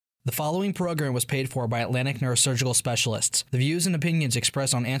The following program was paid for by Atlantic Neurosurgical Specialists. The views and opinions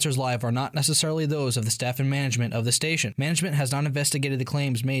expressed on Answers Live are not necessarily those of the staff and management of the station. Management has not investigated the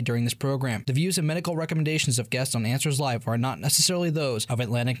claims made during this program. The views and medical recommendations of guests on Answers Live are not necessarily those of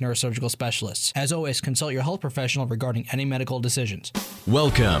Atlantic Neurosurgical Specialists. As always, consult your health professional regarding any medical decisions.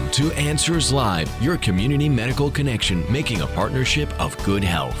 Welcome to Answers Live, your community medical connection, making a partnership of good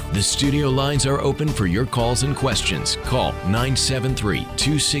health. The studio lines are open for your calls and questions. Call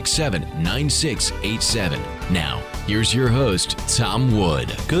 973-267-9687. Now, here's your host, Tom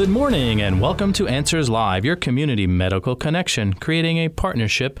Wood. Good morning and welcome to Answers Live, your community medical connection, creating a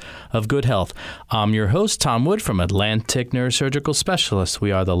partnership of good health. I'm your host, Tom Wood from Atlantic Neurosurgical Specialists.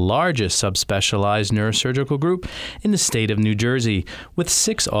 We are the largest subspecialized neurosurgical group in the state of New Jersey, with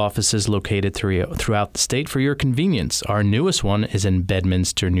 6 offices located throughout the state for your convenience. Our newest one is in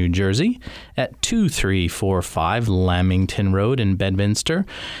Bedminster, New Jersey, at 2345 Lamington Road in Bedminster.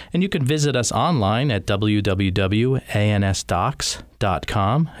 And you can visit us online at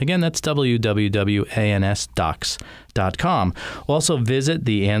www.ansdocs.com. Again, that's www.ansdocs.com. Also visit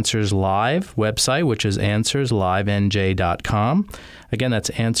the Answers Live website, which is answerslivenj.com. Again, that's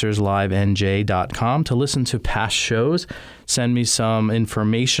answerslivenj.com to listen to past shows. Send me some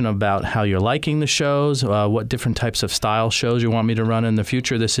information about how you're liking the shows, what different types of style shows you want me to run in the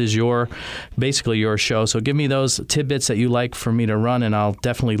future. This is basically your show. So give me those tidbits that you like for me to run, and I'll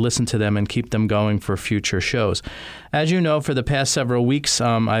definitely listen to them and keep them going for future shows. As you know, for the past several weeks,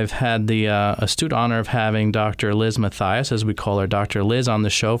 I've had the astute honor of having Dr. Liz Mathias, as we call her, Dr. Liz, on the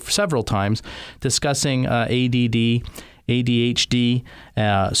show several times, discussing ADD, ADHD,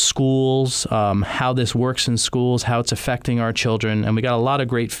 schools, how this works in schools, how it's affecting our children, and we got a lot of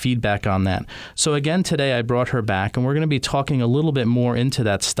great feedback on that. So again, today I brought her back, and we're going to be talking a little bit more into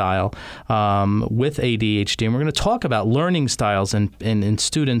that style with ADHD, and we're going to talk about learning styles in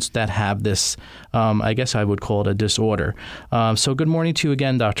students that have this, I guess I would call it a disorder. So good morning to you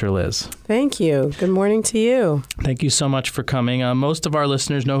again, Dr. Liz. Thank you. Good morning to you. Thank you so much for coming. Most of our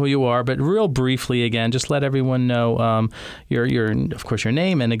listeners know who you are, but real briefly again, just let everyone know your of course, your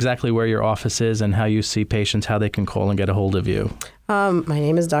name and exactly where your office is and how you see patients, how they can call and get a hold of you. My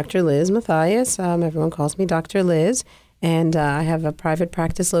name is Dr. Liz Mathias. Everyone calls me Dr. Liz, and I have a private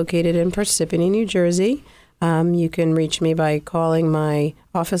practice located in Parsippany, New Jersey. You can reach me by calling my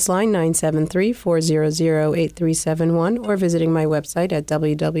office line, 973-400-8371, or visiting my website at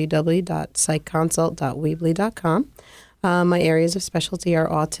www.psychconsult.weebly.com. My areas of specialty are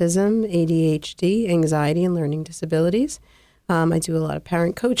autism, ADHD, anxiety, and learning disabilities. I do a lot of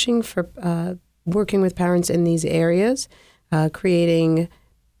parent coaching for working with parents in these areas, creating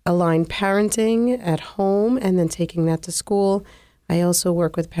aligned parenting at home and then taking that to school. I also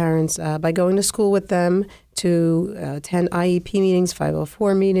work with parents by going to school with them to attend IEP meetings,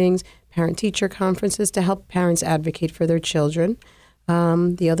 504 meetings, parent-teacher conferences to help parents advocate for their children.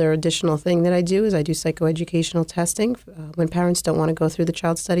 The other additional thing that I do is I do psychoeducational testing. When parents don't want to go through the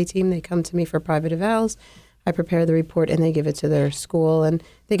child study team, they come to me for private evals. I prepare the report and they give it to their school, and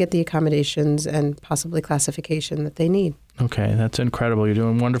they get the accommodations and possibly classification that they need. Okay, that's incredible. You're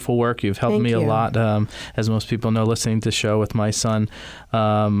doing wonderful work. You've helped me a lot, as most people know, listening to the show with my son,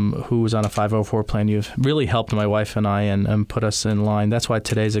 who was on a 504 plan. You've really helped my wife and I and put us in line. That's why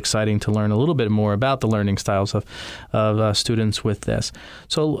today's exciting to learn a little bit more about the learning styles of students with this.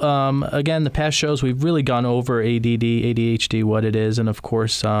 So, again, the past shows, we've really gone over ADD, ADHD, what it is, and of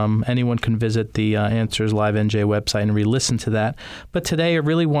course, anyone can visit the Answers Live NJ website and re-listen to that. But today, I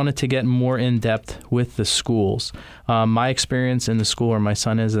really wanted to get more in-depth with the schools. My experience in the school where my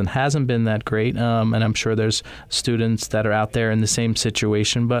son is and hasn't been that great, and I'm sure there's students that are out there in the same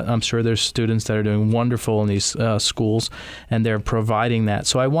situation, but I'm sure there's students that are doing wonderful in these schools, and they're providing that.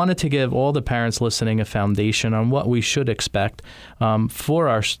 So I wanted to give all the parents listening a foundation on what we should expect for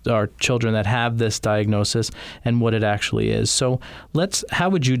our children that have this diagnosis and what it actually is. So how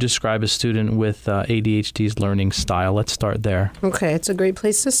would you describe a student with ADHD's learning style? Let's start there. Okay, it's a great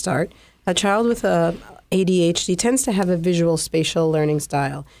place to start. A child with ADHD tends to have a visual spatial learning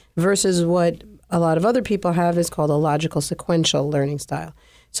style versus what a lot of other people have is called a logical sequential learning style.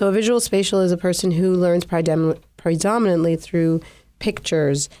 So a visual spatial is a person who learns predominantly through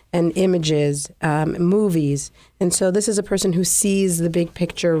pictures and images, movies. And so this is a person who sees the big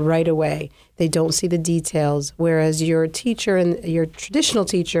picture right away. They don't see the details, whereas your teacher and your traditional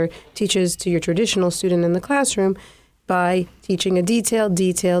teacher teaches to your traditional student in the classroom by teaching a detail,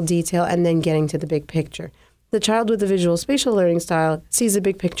 and then getting to the big picture. The child with the visual spatial learning style sees the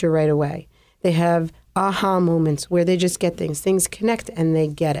big picture right away. They have aha moments where they just get things connect and they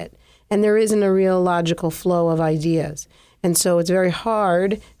get it. And there isn't a real logical flow of ideas. And so it's very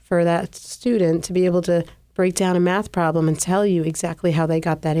hard for that student to be able to break down a math problem and tell you exactly how they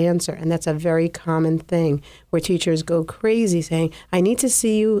got that answer. And that's a very common thing where teachers go crazy saying, I need to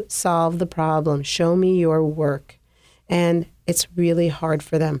see you solve the problem. Show me your work. And it's really hard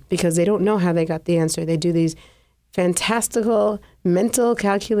for them because they don't know how they got the answer. They do these fantastical mental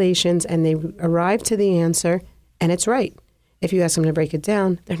calculations and they arrive to the answer and it's right. If you ask them to break it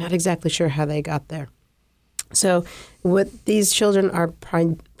down, they're not exactly sure how they got there. So what these children are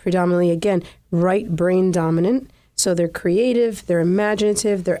predominantly, again, right brain dominant. So they're creative, they're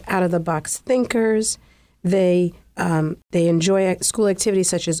imaginative, they're out-of-the-box thinkers. They enjoy school activities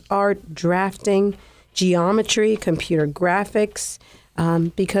such as art, drafting, geometry, computer graphics,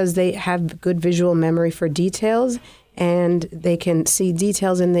 because they have good visual memory for details and they can see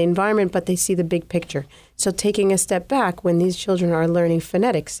details in the environment, but they see the big picture. So taking a step back, when these children are learning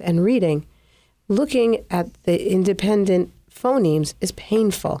phonetics and reading, looking at the independent phonemes is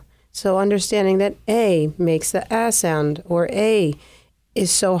painful. So understanding that A makes the A sound or A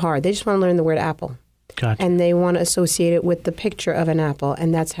is so hard. They just want to learn the word apple. Gotcha. And they want to associate it with the picture of an apple,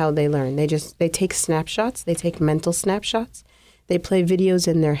 and that's how they learn. They take snapshots. They take mental snapshots. They play videos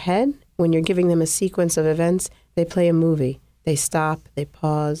in their head. When you're giving them a sequence of events, they play a movie. They stop, they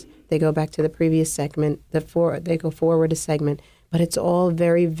pause, they go back to the previous segment, they go forward a segment, but it's all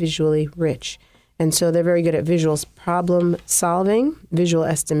very visually rich. And so they're very good at visual problem solving, visual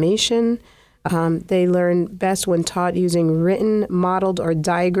estimation. They learn best when taught using written, modeled, or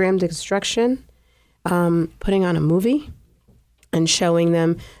diagrammed instruction, putting on a movie and showing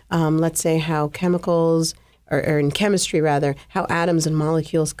them, let's say, how chemicals, or in chemistry rather, how atoms and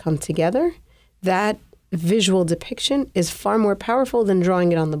molecules come together. That visual depiction is far more powerful than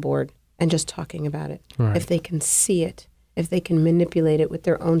drawing it on the board and just talking about it. Right. If they can see it, if they can manipulate it with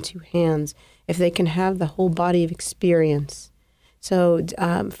their own two hands, if they can have the whole body of experience. So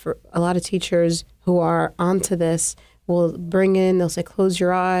for a lot of teachers who are onto this, they'll say, close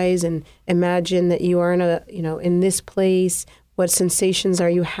your eyes and imagine that you are in this place. What sensations are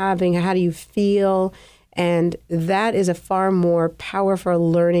you having? How do you feel? And that is a far more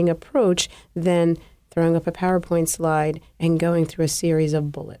powerful learning approach than throwing up a PowerPoint slide and going through a series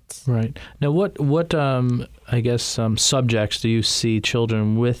of bullets. Right. Now, what subjects do you see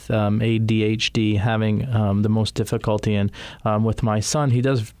children with ADHD having the most difficulty in? With my son, he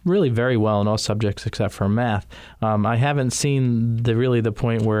does really very well in all subjects except for math. I haven't seen the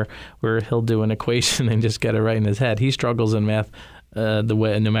point where he'll do an equation and just get it right in his head. He struggles in math the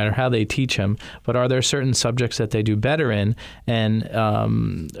way, no matter how they teach him. But are there certain subjects that they do better in, and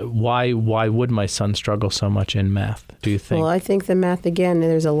why would my son struggle so much in math, do you think? Well, I think the math, again,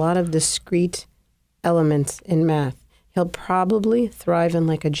 there's a lot of discrete elements in math. He'll probably thrive in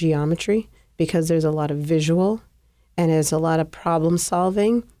like a geometry because there's a lot of visual and there's a lot of problem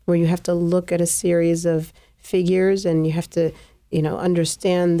solving where you have to look at a series of figures and you have to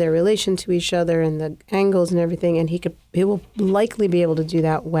understand their relation to each other and the angles and everything, and he will likely be able to do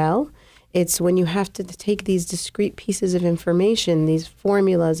that well. It's when you have to take these discrete pieces of information, these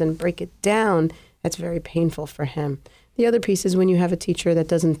formulas, and break it down, that's very painful for him. The other piece is when you have a teacher that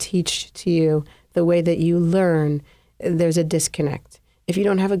doesn't teach to you the way that you learn, there's a disconnect. If you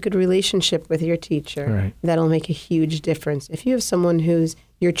don't have a good relationship with your teacher, right, that'll make a huge difference. If you have someone who's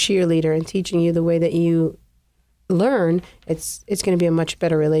your cheerleader and teaching you the way that you learn, it's going to be a much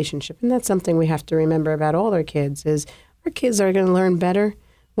better relationship. And that's something we have to remember about all our kids is our kids are going to learn better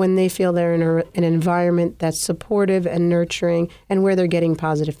when they feel they're in an environment that's supportive and nurturing and where they're getting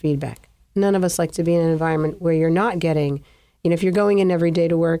positive feedback. None of us like to be in an environment where you're not getting, if you're going in every day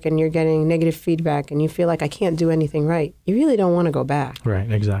to work and you're getting negative feedback and you feel like I can't do anything right, you really don't want to go back.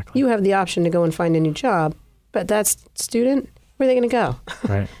 Right, exactly. You have the option to go and find a new job, but that student, where are they going to go?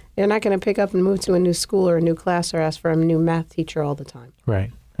 Right. They're not going to pick up and move to a new school or a new class or ask for a new math teacher all the time. Right.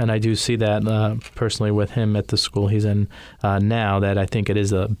 And I do see that personally with him at the school he's in now, that I think it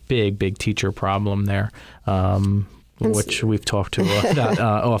is a big, big teacher problem there, which we've talked to about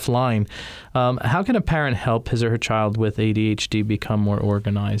offline. How can a parent help his or her child with ADHD become more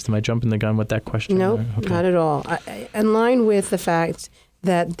organized? Am I jumping the gun with that question? Nope, Okay. Not at all. In line with the fact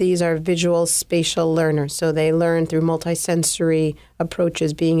that these are visual spatial learners. So they learn through multisensory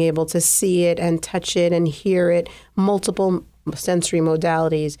approaches, being able to see it and touch it and hear it. Multiple sensory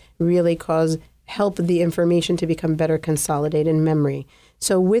modalities really help the information to become better consolidated in memory.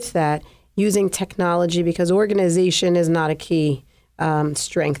 So with that, using technology, because organization is not a key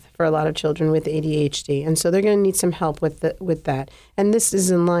strength for a lot of children with ADHD. And so they're going to need some help with that. And this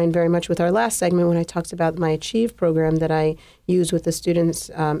is in line very much with our last segment when I talked about my Achieve program that I use with the students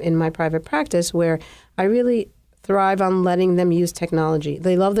in my private practice, where I really thrive on letting them use technology.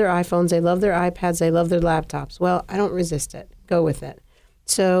 They love their iPhones, they love their iPads, they love their laptops. Well, I don't resist it. Go with it.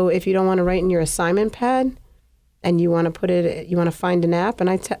 So if you don't want to write in your assignment pad and you want to find an app, and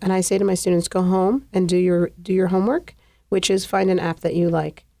I say to my students, go home and do your homework, which is find an app that you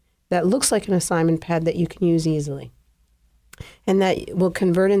like, that looks like an assignment pad that you can use easily. And that will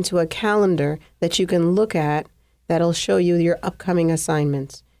convert into a calendar that you can look at that'll show you your upcoming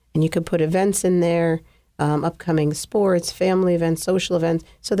assignments. And you could put events in there, upcoming sports, family events, social events,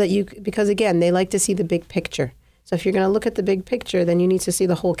 so that because again, they like to see the big picture. So if you're going to look at the big picture, then you need to see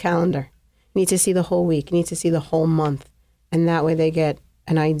the whole calendar. You need to see the whole week. You need to see the whole month. And that way they get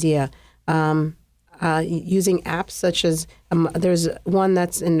an idea. Using apps such as, there's one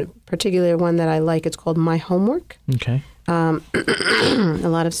that's in particular one that I like. It's called My Homework. Okay. A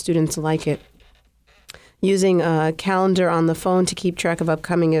lot of students like it. Using a calendar on the phone to keep track of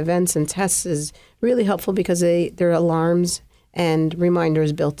upcoming events and tests is really helpful because there are alarms and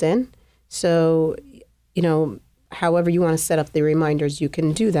reminders built in. So, however you want to set up the reminders, you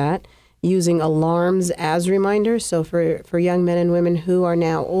can do that. Using alarms as reminders. So for young men and women who are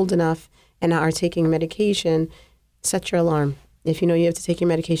now old enough and are taking medication, set your alarm. If you know you have to take your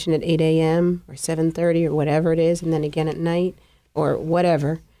medication at 8 a.m. or 7:30 or whatever it is, and then again at night or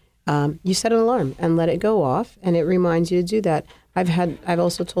whatever, you set an alarm and let it go off, and it reminds you to do that. I've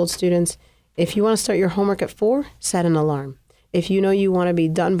also told students, if you want to start your homework at 4, set an alarm. If you know you want to be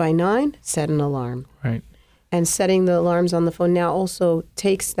done by 9, set an alarm. Right. And setting the alarms on the phone now also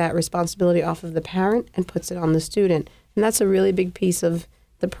takes that responsibility off of the parent and puts it on the student. And that's a really big piece of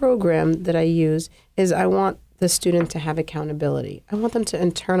the program that I use, is I want the student to have accountability. I want them to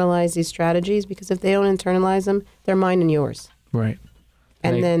internalize these strategies, because if they don't internalize them, they're mine and yours. Right.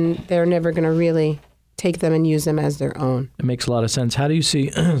 And then they're never going to really take them and use them as their own. It makes a lot of sense. How do you see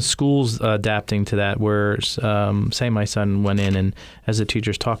schools adapting to that, where, say my son went in and as the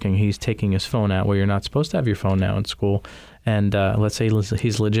teacher's talking, he's taking his phone out, where you're not supposed to have your phone now in school. And let's say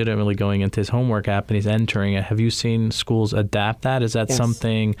he's legitimately going into his homework app and he's entering it. Have you seen schools adapt that? Is that Yes.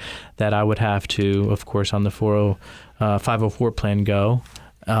 something that I would have to, of course, on the 504 plan go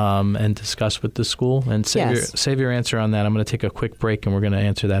and discuss with the school? And save your answer on that. I'm going to take a quick break and we're going to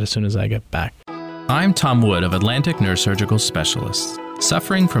answer that as soon as I get back. I'm Tom Wood of Atlantic Neurosurgical Specialists.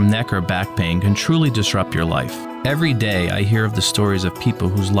 Suffering from neck or back pain can truly disrupt your life. Every day I hear of the stories of people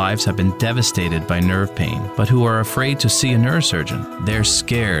whose lives have been devastated by nerve pain, but who are afraid to see a neurosurgeon. They're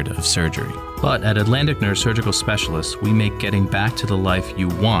scared of surgery. But at Atlantic Neurosurgical Specialists, we make getting back to the life you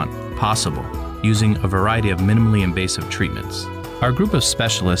want possible, using a variety of minimally invasive treatments. Our group of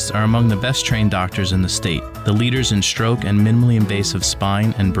specialists are among the best trained doctors in the state, the leaders in stroke and minimally invasive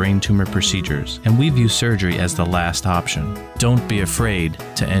spine and brain tumor procedures, and we view surgery as the last option. Don't be afraid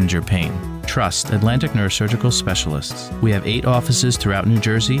to end your pain. Trust Atlantic Neurosurgical Specialists. We have 8 offices throughout New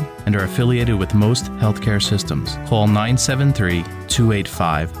Jersey and are affiliated with most healthcare systems. Call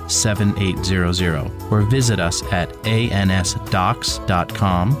 973-285-7800 or visit us at ansdocs.com.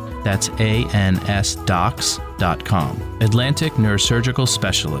 That's ansdocs.com. Atlantic Neurosurgical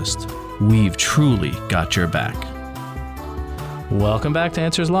Specialist. We've truly got your back. Welcome back to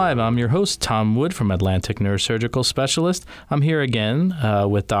Answers Live. I'm your host, Tom Wood from Atlantic Neurosurgical Specialist. I'm here again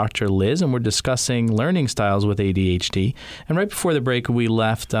with Dr. Liz, and we're discussing learning styles with ADHD. And right before the break, we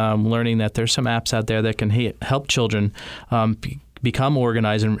left learning that there's some apps out there that can help children become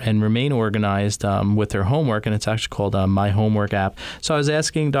organized and remain organized with their homework, and it's actually called My Homework app. So I was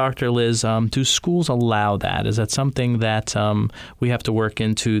asking Dr. Liz, do schools allow that? Is that something that we have to work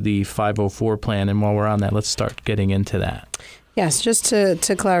into the 504 plan? And while we're on that, let's start getting into that. Yes, just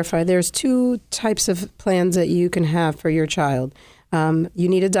to clarify, there's 2 types of plans that you can have for your child. You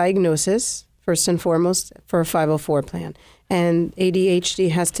need a diagnosis, first and foremost, for a 504 plan. And ADHD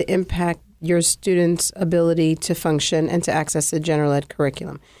has to impact your student's ability to function and to access the general ed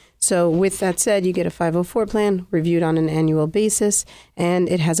curriculum. So with that said, you get a 504 plan reviewed on an annual basis, and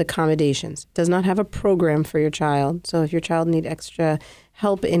it has accommodations. It does not have a program for your child. So if your child needs extra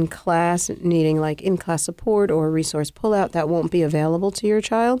help in class, needing like in-class support or resource pullout, that won't be available to your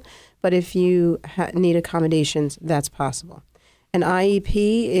child. But if you need accommodations, that's possible. An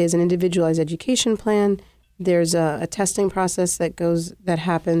IEP is an individualized education plan. There's a testing process that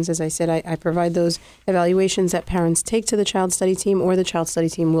happens. As I said, I provide those evaluations that parents take to the child study team, or the child study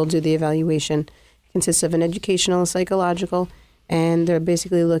team will do the evaluation. It consists of an educational, psychological, and they're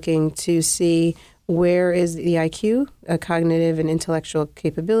basically looking to see where is the IQ, a cognitive and intellectual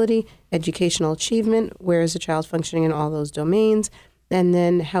capability, educational achievement, where is the child functioning in all those domains, and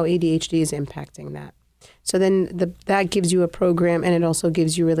then how ADHD is impacting that. So then that gives you a program, and it also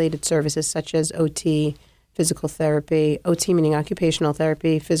gives you related services such as OT, physical therapy, OT meaning occupational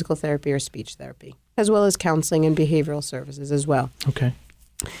therapy, physical therapy, or speech therapy, as well as counseling and behavioral services as well. Okay.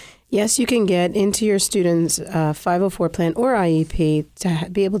 Yes, you can get into your students' 504 plan or IEP to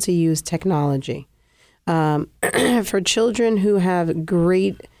be able to use technology. For children who have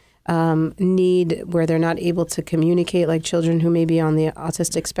great need where they're not able to communicate, like children who may be on the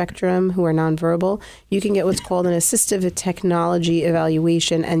autistic spectrum who are nonverbal, you can get what's called an assistive technology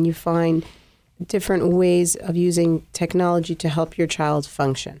evaluation, and you find different ways of using technology to help your child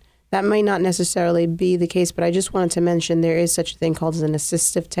function. That might not necessarily be the case, but I just wanted to mention there is such a thing called an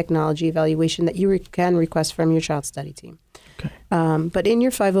assistive technology evaluation that you can request from your child study team. Okay. But in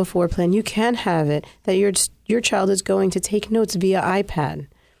your 504 plan, you can have it that your child is going to take notes via iPad,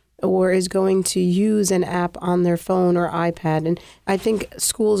 or is going to use an app on their phone or iPad. And I think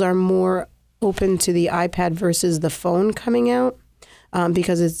schools are more open to the iPad versus the phone coming out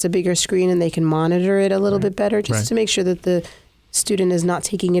because it's a bigger screen and they can monitor it a little bit better, just to make sure that the student is not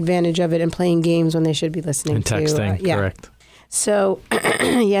taking advantage of it and playing games when they should be listening and to. texting, correct. So,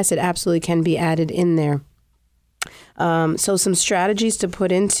 yes, it absolutely can be added in there. So some strategies to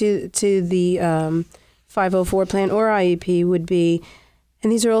put into the 504 plan or IEP would be,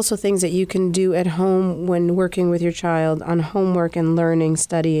 and these are also things that you can do at home when working with your child on homework and learning,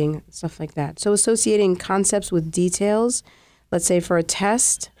 studying, stuff like that. So associating concepts with details, let's say for a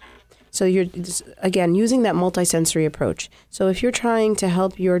test. So you're, again, using that multisensory approach. So if you're trying to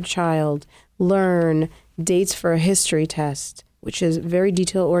help your child learn dates for a history test, which is very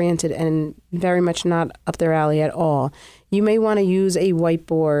detail-oriented and very much not up their alley at all, you may want to use a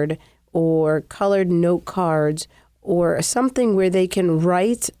whiteboard or colored note cards or something where they can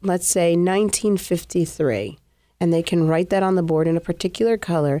write, let's say, 1953, and they can write that on the board in a particular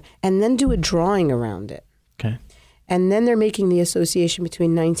color and then do a drawing around it. Okay. And then they're making the association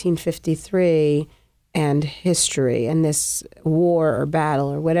between 1953 and history and this war or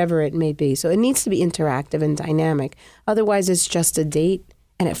battle or whatever it may be. So it needs to be interactive and dynamic. Otherwise, it's just a date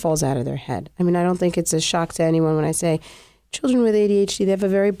and it falls out of their head. I mean, I don't think it's a shock to anyone when I say children with ADHD, they have a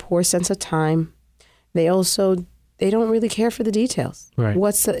very poor sense of time. They don't really care for the details. Right.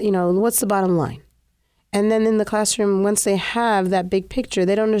 What's the bottom line? And then in the classroom, once they have that big picture,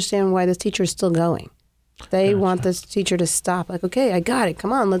 they don't understand why the teacher is still going. They want the teacher to stop. Like, okay, I got it.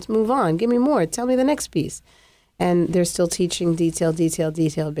 Come on, let's move on. Give me more. Tell me the next piece. And they're still teaching detail,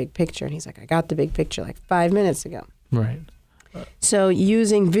 big picture. And he's like, I got the big picture like 5 minutes ago. Right. So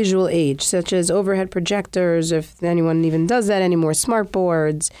using visual aids, such as overhead projectors, if anyone even does that anymore, smart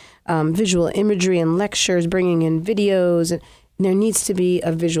boards, visual imagery and lectures, bringing in videos. And there needs to be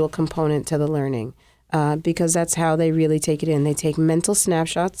a visual component to the learning because that's how they really take it in. They take mental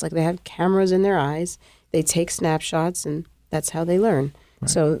snapshots, like they have cameras in their eyes. They take snapshots, and that's how they learn. Right.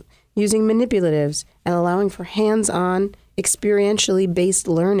 So using manipulatives and allowing for hands-on, experientially based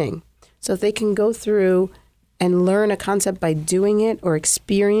learning. So if they can go through and learn a concept by doing it or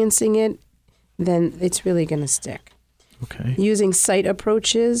experiencing it, then it's really going to stick. Okay. Using sight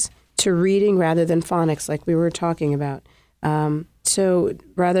approaches to reading rather than phonics, like we were talking about. So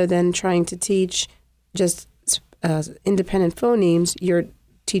rather than trying to teach just independent phonemes, you're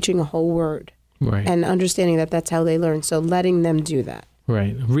teaching a whole word. Right. And understanding that that's how they learn. So letting them do that.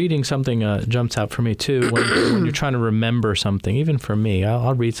 Right. Reading something jumps out for me, too. When you're trying to remember something, even for me,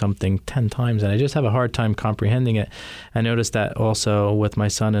 I'll read something 10 times, and I just have a hard time comprehending it. I noticed that also with my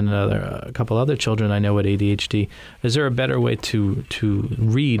son and a couple other children I know with ADHD. Is there a better way to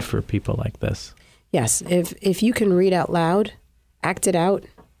read for people like this? Yes. If you can read out loud, act it out,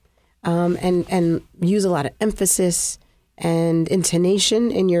 and use a lot of emphasis and intonation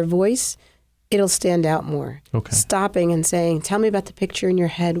in your voice, it'll stand out more. Okay. Stopping and saying, tell me about the picture in your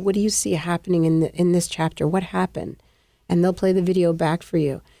head. What do you see happening in this chapter? What happened? And they'll play the video back for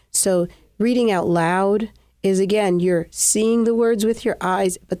you. So reading out loud is, again, you're seeing the words with your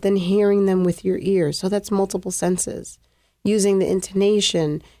eyes, but then hearing them with your ears. So that's multiple senses. Using the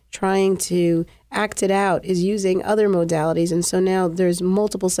intonation, trying to act it out is using other modalities. And so now there's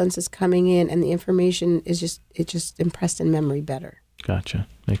multiple senses coming in, and the information is just impressed in memory better. Gotcha.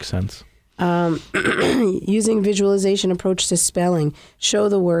 Makes sense. Using visualization approach to spelling, show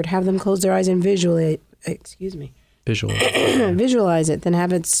the word, have them close their eyes and visualize it, then have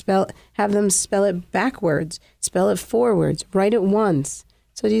them spell it backwards, spell it forwards, write it once.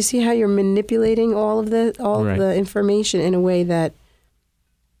 So do you see how you're manipulating all of the information in a way that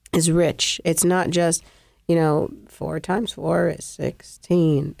is rich? It's not just, 4 times 4 is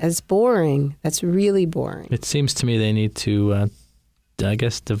 16. It's boring. That's really boring. It seems to me they need to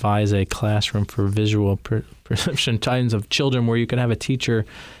devise a classroom for visual perception times of children where you can have a teacher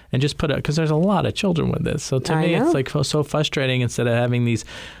and just put it, because there's a lot of children with this. So to me, it's like so frustrating, instead of having these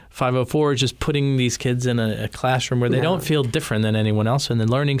 504s, just putting these kids in a classroom where they don't feel different than anyone else, and the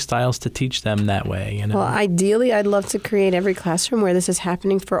learning styles to teach them that way. You know? Well, ideally, I'd love to create every classroom where this is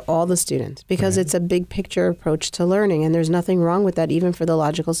happening for all the students, because it's a big picture approach to learning, and there's nothing wrong with that, even for the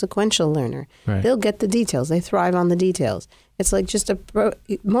logical sequential learner. Right. They'll get the details. They thrive on the details. It's like just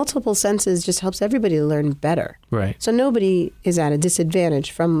multiple senses just helps everybody to learn better. Right. So nobody is at a disadvantage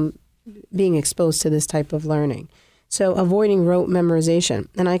from being exposed to this type of learning. So avoiding rote memorization.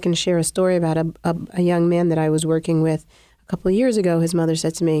 And I can share a story about a young man that I was working with a couple of years ago. His mother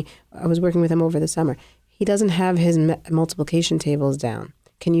said to me, I was working with him over the summer, he doesn't have his multiplication tables down.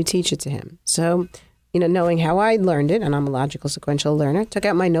 Can you teach it to him? So, knowing how I learned it, and I'm a logical sequential learner, took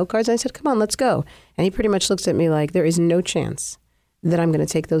out my note cards and I said, come on, let's go. And he pretty much looks at me like, there is no chance that I'm going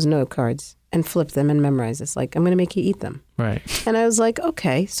to take those note cards and flip them and memorize this. Like, I'm going to make you eat them. Right. And I was like,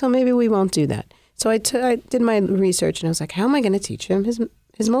 okay, so maybe we won't do that. So I did my research, and I was like, how am I going to teach him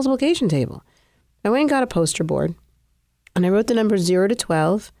his multiplication table? I went and got a poster board, and I wrote the numbers 0 to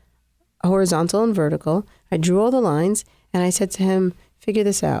 12, horizontal and vertical. I drew all the lines, and I said to him, figure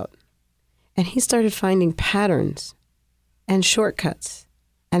this out. And he started finding patterns and shortcuts.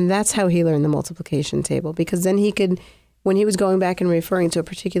 And that's how he learned the multiplication table, because then he could, when he was going back and referring to a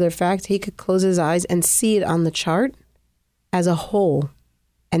particular fact, he could close his eyes and see it on the chart as a whole.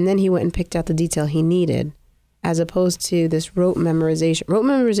 And then he went and picked out the detail he needed, as opposed to this rote memorization. Rote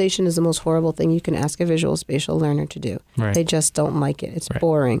memorization is the most horrible thing you can ask a visual spatial learner to do. Right. They just don't like it. It's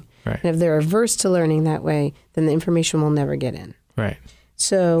boring. Right. And if they're averse to learning that way, then the information will never get in. Right.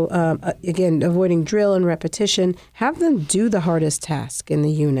 So, again, avoiding drill and repetition. Have them do the hardest task in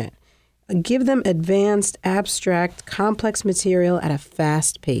the unit. Give them advanced, abstract, complex material at a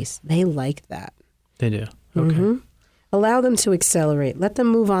fast pace. They like that. They do. Okay. Mm-hmm. Allow them to accelerate. Let them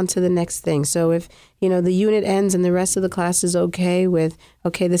move on to the next thing. So if, the unit ends and the rest of the class is okay with,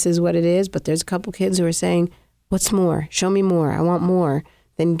 okay, this is what it is, but there's a couple kids who are saying, what's more? Show me more. I want more.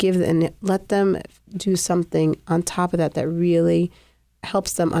 Then let them do something on top of that really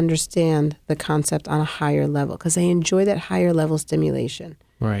helps them understand the concept on a higher level, because they enjoy that higher level stimulation.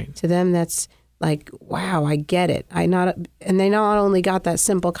 Right. To them, that's like, wow, I get it. And they not only got that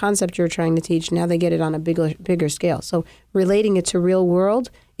simple concept you're trying to teach, now they get it on a bigger scale. So relating it to real world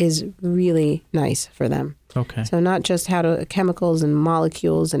is really nice for them. Okay. So not just how chemicals and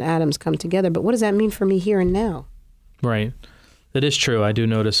molecules and atoms come together, but what does that mean for me here and now? Right. That is true. I do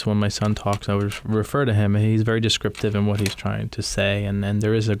notice when my son talks, I would refer to him, and he's very descriptive in what he's trying to say. And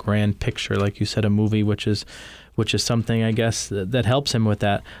there is a grand picture, like you said, a movie, which is something, I guess, that helps him with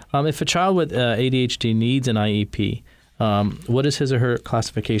that. If a child with ADHD needs an IEP, what is his or her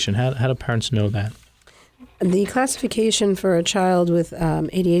classification? How do parents know that? The classification for a child with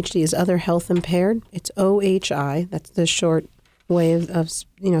ADHD is other health impaired. It's OHI. That's the short way of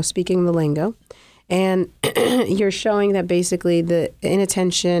speaking the lingo. And you're showing that basically the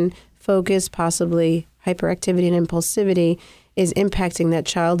inattention, focus, possibly hyperactivity and impulsivity is impacting that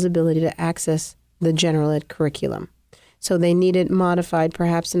child's ability to access the general ed curriculum. So they need it modified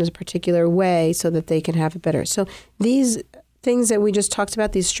perhaps in a particular way so that they can have it better. So these things that we just talked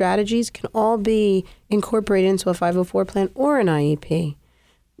about, these strategies, can all be incorporated into a 504 plan or an IEP.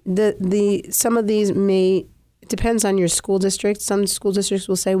 Some of these it depends on your school district. Some school districts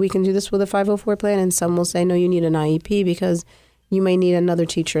will say we can do this with a 504 plan, and some will say no, you need an IEP because you may need another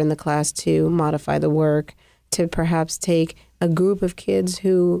teacher in the class to modify the work, to perhaps take a group of kids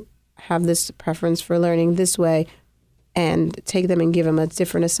who have this preference for learning this way and take them and give them a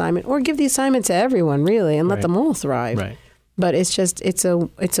different assignment, or give the assignment to everyone really and let them all thrive. Right. But it's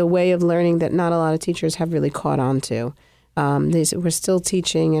a way of learning that not a lot of teachers have really caught on to. We're still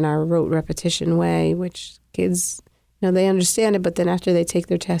teaching in our rote repetition way, which kids, they understand it, but then after they take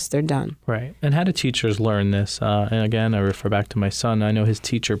their test, they're done. Right. And how do teachers learn this? And again, I refer back to my son. I know his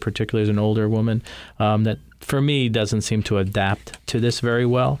teacher, particularly, is an older woman that, for me, doesn't seem to adapt to this very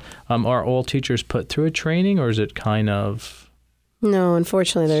well. Are all teachers put through a training, or is it kind of... No,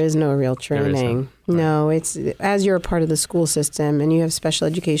 unfortunately, there is no real training. Right. No, it's as you're a part of the school system and you have special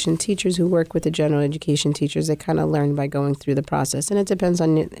education teachers who work with the general education teachers, they kind of learn by going through the process. And it depends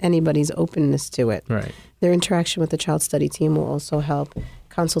on anybody's openness to it. Right. Their interaction with the child study team will also help.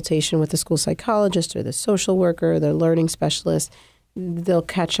 Consultation with the school psychologist or the social worker, the learning specialist, they'll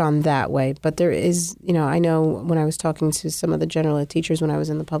catch on that way. But there is, I know when I was talking to some of the general ed teachers when I was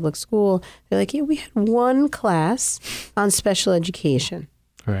in the public school, they're like, yeah, we had one class on special education.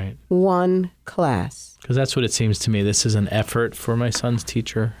 Right. One class. Because that's what it seems to me. This is an effort for my son's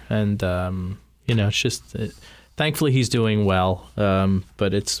teacher. And, it's just thankfully he's doing well,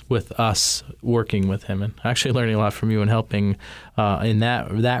 but it's with us working with him and actually learning a lot from you and helping in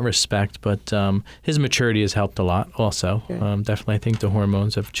that respect. But his maturity has helped a lot also. Definitely, I think the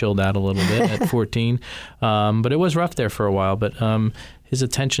hormones have chilled out a little bit at 14. But it was rough there for a while. But his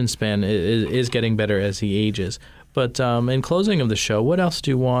attention span is getting better as he ages. But in closing of the show, what else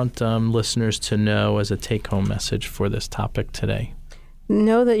do you want listeners to know as a take-home message for this topic today?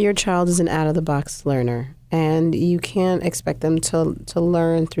 Know that your child is an out-of-the-box learner, and you can't expect them to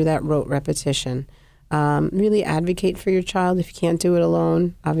learn through that rote repetition. Really advocate for your child. If you can't do it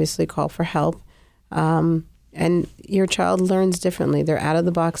alone, obviously call for help. And your child learns differently. They're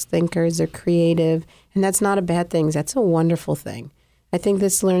out-of-the-box thinkers. They're creative, and that's not a bad thing. That's a wonderful thing. I think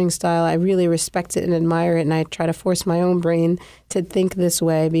this learning style, I really respect it and admire it, and I try to force my own brain to think this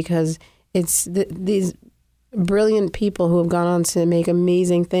way because it's these brilliant people who have gone on to make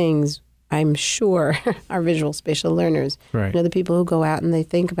amazing things, I'm sure, are visual spatial learners. Right. The people who go out and they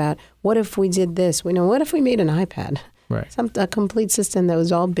think about, what if we did this? What if we made an iPad? Right. A complete system that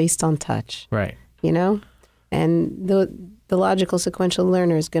was all based on touch. Right. And the logical sequential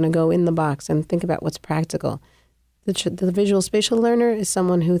learner is going to go in the box and think about what's practical. The visual spatial learner is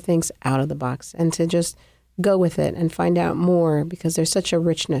someone who thinks out of the box and to just go with it and find out more because there's such a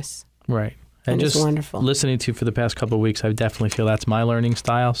richness. Right. And just it's wonderful. Listening to you for the past couple of weeks, I definitely feel that's my learning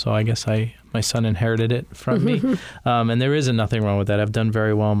style. So I guess my son inherited it from me. And there isn't nothing wrong with that. I've done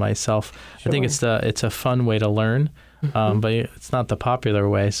very well myself. Sure. I think it's a fun way to learn. But it's not the popular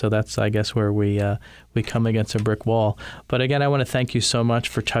way, so that's, I guess, where we come against a brick wall. But again, I want to thank you so much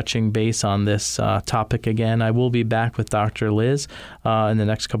for touching base on this topic again. I will be back with Dr. Liz in the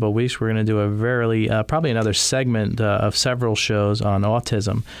next couple of weeks. We're going to do probably another segment of several shows on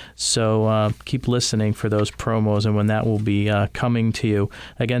autism. So keep listening for those promos and when that will be coming to you.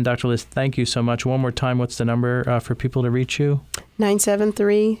 Again, Dr. Liz, thank you so much. One more time, what's the number for people to reach you?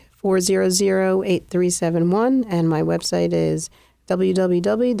 973-400-8371, and my website is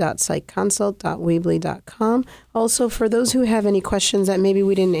www.psychconsult.weebly.com. Also, for those who have any questions that maybe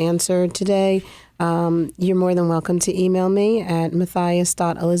we didn't answer today, you're more than welcome to email me at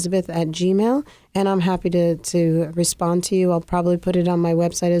matthias.elizabeth@gmail.com, and I'm happy to respond to you. I'll probably put it on my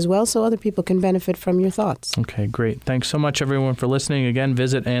website as well so other people can benefit from your thoughts. Okay, great. Thanks so much, everyone, for listening. Again,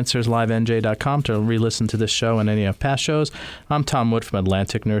 visit AnswersLiveNJ.com to re-listen to this show and any of past shows. I'm Tom Wood from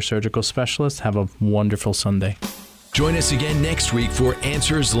Atlantic Neurosurgical Specialists. Have a wonderful Sunday. Join us again next week for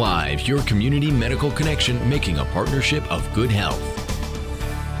Answers Live, your community medical connection, making a partnership of good health.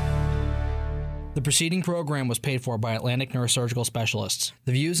 The preceding program was paid for by Atlantic Neurosurgical Specialists.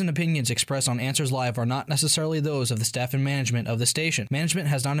 The views and opinions expressed on Answers Live are not necessarily those of the staff and management of the station. Management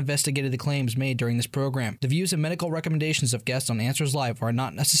has not investigated the claims made during this program. The views and medical recommendations of guests on Answers Live are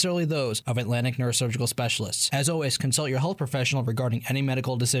not necessarily those of Atlantic Neurosurgical Specialists. As always, consult your health professional regarding any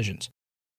medical decisions.